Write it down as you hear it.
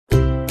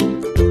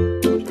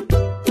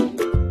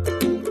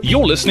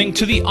You're listening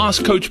to the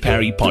Ask Coach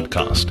Parry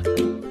podcast.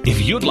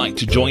 If you'd like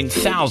to join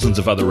thousands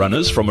of other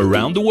runners from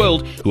around the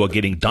world who are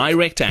getting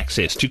direct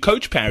access to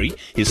Coach Parry,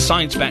 his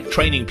science-backed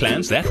training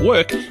plans that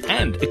work,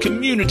 and a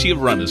community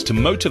of runners to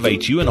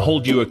motivate you and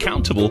hold you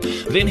accountable,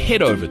 then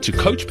head over to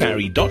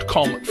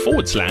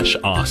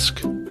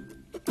coachparry.com/ask.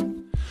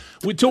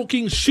 We're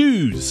talking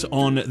shoes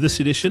on this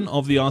edition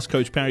of the Ask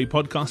Coach Parry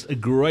podcast. A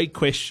great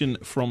question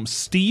from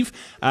Steve.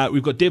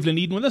 We've got Devlin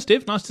Eden with us.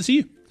 Dev, nice to see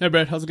you. Hey,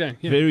 Brad, how's it going?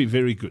 Yeah. Very,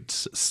 very good.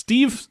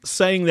 Steve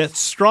saying that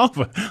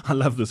Strava, I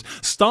love this,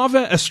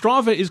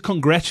 Strava is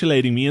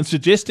congratulating me and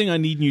suggesting I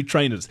need new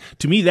trainers.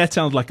 To me, that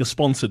sounds like a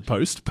sponsored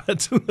post,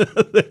 but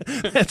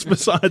that's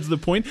besides the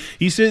point.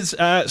 He says,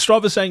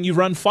 Strava saying you've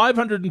run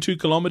 502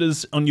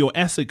 kilometers on your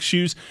ASICS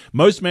shoes.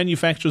 Most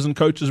manufacturers and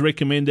coaches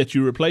recommend that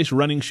you replace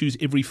running shoes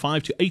every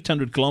 500 to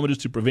 800 kilometers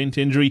to prevent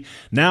injury.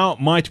 Now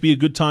might be a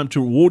good time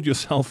to reward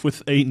yourself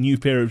with a new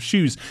pair of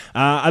shoes.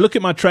 I look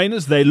at my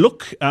trainers, they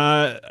look...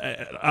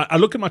 I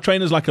look at my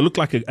trainers like I look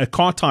like a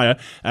car tire.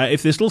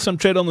 If there's still some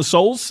tread on the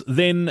soles,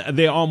 then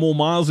there are more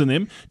miles in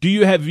them. Do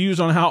you have views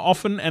on how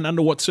often and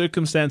under what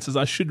circumstances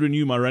I should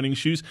renew my running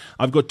shoes?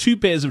 I've got two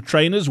pairs of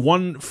trainers,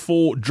 one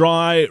for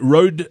dry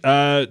road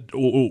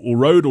or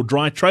road or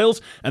dry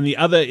trails, and the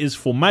other is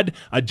for mud.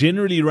 I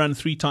generally run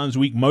 3 times a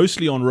week,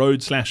 mostly on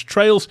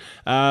road/trails.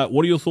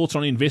 What are your thoughts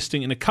on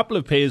investing in a couple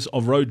of pairs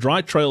of road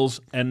dry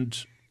trails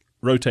and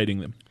rotating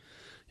them?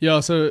 Yeah,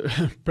 so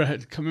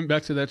Brad, coming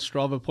back to that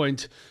Strava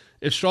point,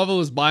 if Strava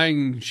was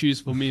buying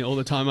shoes for me all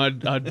the time,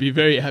 I'd be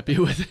very happy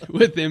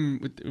with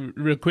them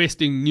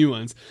requesting new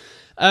ones.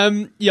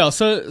 So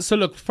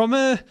look, from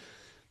a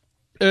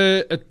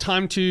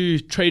time to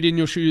trade in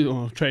your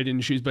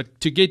shoes, but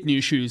to get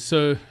new shoes.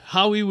 So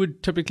how we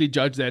would typically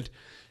judge that,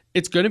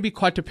 it's going to be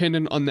quite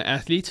dependent on the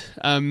athlete.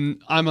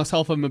 I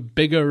myself am a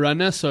bigger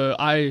runner, so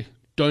I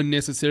don't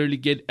necessarily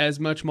get as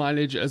much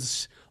mileage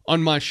as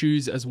on my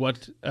shoes as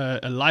what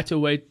a lighter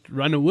weight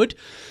runner would.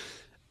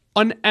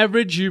 On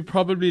average, you're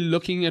probably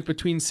looking at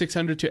between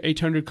 600 to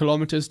 800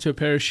 kilometers to a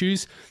pair of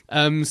shoes.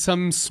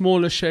 Some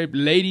smaller shaped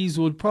ladies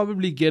would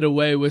probably get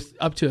away with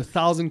up to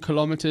 1,000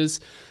 kilometers.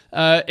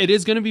 It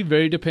is going to be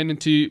very dependent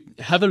to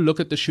have a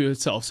look at the shoe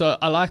itself. So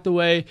I like the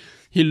way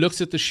he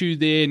looks at the shoe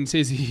there and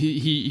says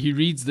he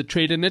reads the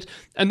tread in it.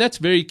 And that's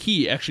very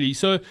key, actually.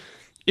 So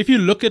if you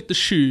look at the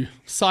shoe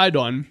side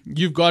on,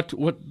 you've got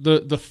what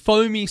the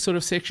foamy sort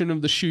of section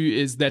of the shoe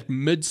is that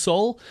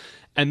midsole.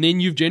 And then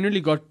you've generally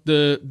got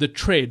the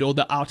tread or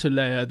the outer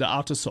layer, the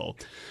outer sole.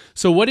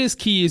 So what is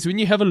key is when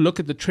you have a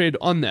look at the tread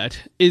on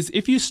that, is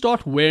if you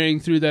start wearing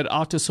through that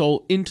outer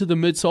sole into the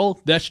midsole,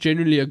 that's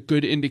generally a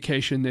good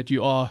indication that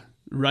you are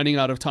running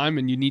out of time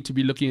and you need to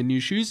be looking at new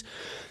shoes,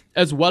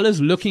 as well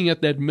as looking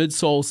at that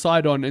midsole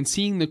side on and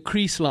seeing the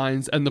crease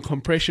lines and the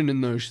compression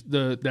in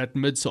that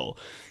midsole.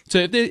 So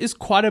if there is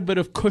quite a bit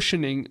of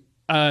cushioning,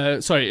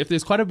 if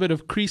there's quite a bit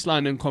of crease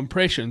line and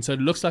compression, so it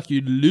looks like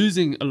you're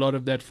losing a lot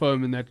of that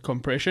foam and that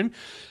compression,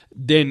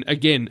 then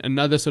again,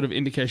 another sort of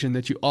indication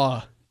that you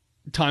are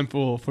time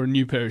for a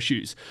new pair of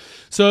shoes.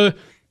 So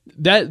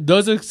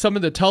those are some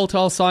of the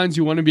telltale signs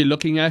you want to be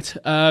looking at.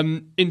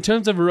 In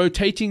terms of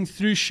rotating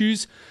through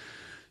shoes,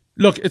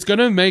 look, it's going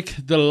to make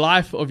the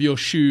life of your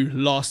shoe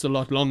last a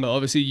lot longer.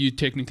 Obviously, you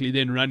technically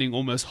then running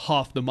almost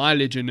half the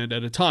mileage in it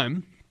at a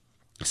time.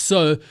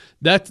 So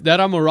that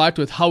I'm all right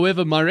with.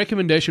 However, my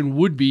recommendation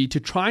would be to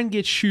try and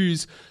get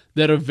shoes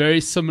that are very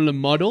similar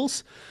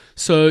models.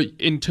 So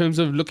in terms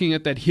of looking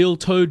at that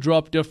heel-toe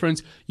drop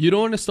difference, you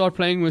don't want to start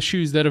playing with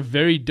shoes that are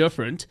very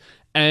different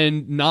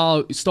and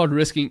now start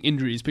risking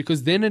injuries,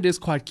 because then it is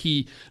quite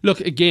key. Look,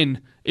 again,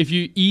 if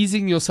you're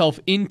easing yourself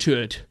into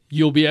it,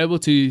 you'll be able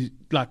to,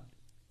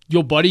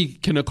 your body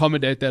can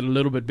accommodate that a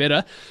little bit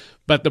better.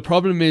 But the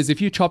problem is if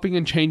you're chopping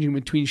and changing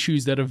between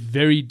shoes that are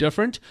very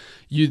different,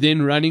 you're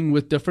then running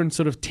with different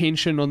sort of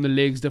tension on the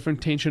legs,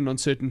 different tension on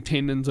certain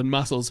tendons and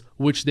muscles,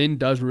 which then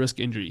does risk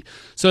injury.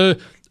 So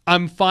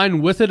I'm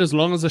fine with it as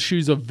long as the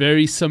shoes are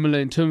very similar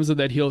in terms of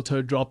that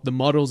heel-toe drop. The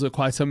models are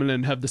quite similar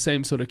and have the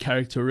same sort of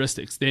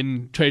characteristics.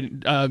 Then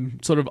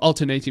sort of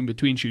alternating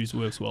between shoes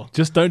works well.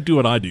 Just don't do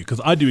what I do,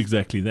 because I do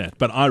exactly that.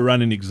 But I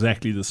run in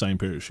exactly the same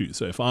pair of shoes.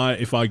 So if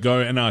I go,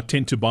 and I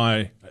tend to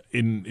buy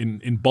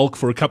in bulk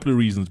for a couple of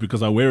reasons,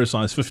 because I wear a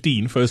size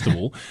 15, first of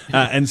all,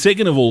 and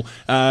second of all,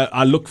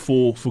 I look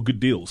for good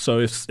deals. So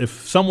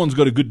if someone's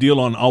got a good deal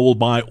on, I will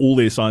buy all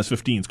their size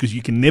 15s, because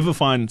you can never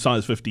find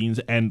size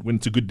 15s, and when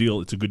it's a good deal,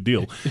 it's a good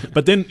deal.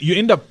 But then you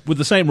end up with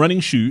the same running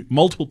shoe,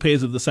 multiple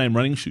pairs of the same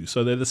running shoe,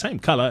 so they're the same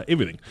color,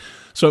 everything.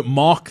 So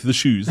mark the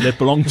shoes that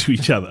belong to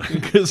each other,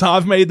 because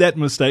I've made that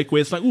mistake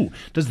where it's like, ooh,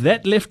 does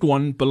that left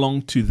one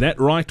belong to that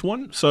right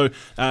one? So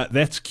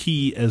that's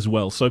key as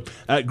well. So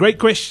great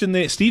question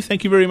there, Steve.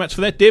 Thank you very much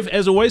for that. Dev,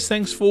 as always,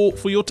 thanks for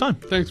your time.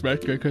 Thanks,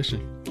 Brad. Great question.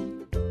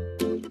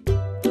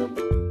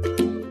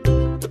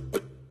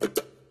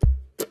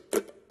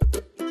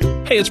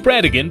 Hey, it's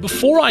Brad again.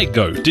 Before I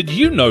go, did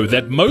you know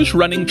that most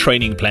running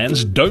training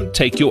plans don't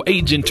take your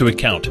age into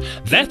account?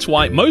 That's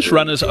why most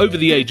runners over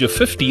the age of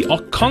 50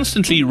 are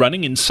constantly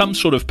running in some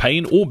sort of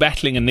pain or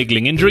battling a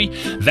niggling injury.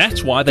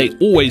 That's why they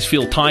always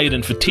feel tired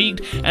and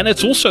fatigued, and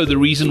it's also the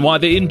reason why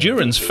their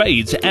endurance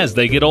fades as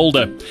they get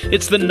older.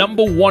 It's the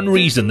number one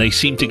reason they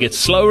seem to get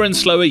slower and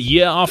slower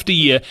year after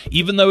year,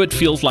 even though it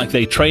feels like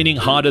they're training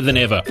harder than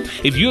ever.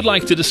 If you'd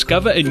like to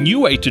discover a new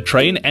way to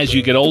train as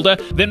you get older,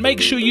 then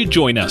make sure you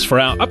join us for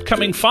our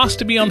upcoming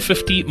Faster Beyond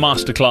 50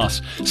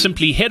 Masterclass.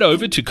 Simply head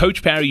over to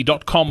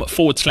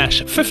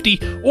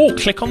coachparry.com/50 or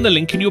click on the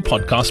link in your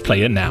podcast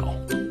player now.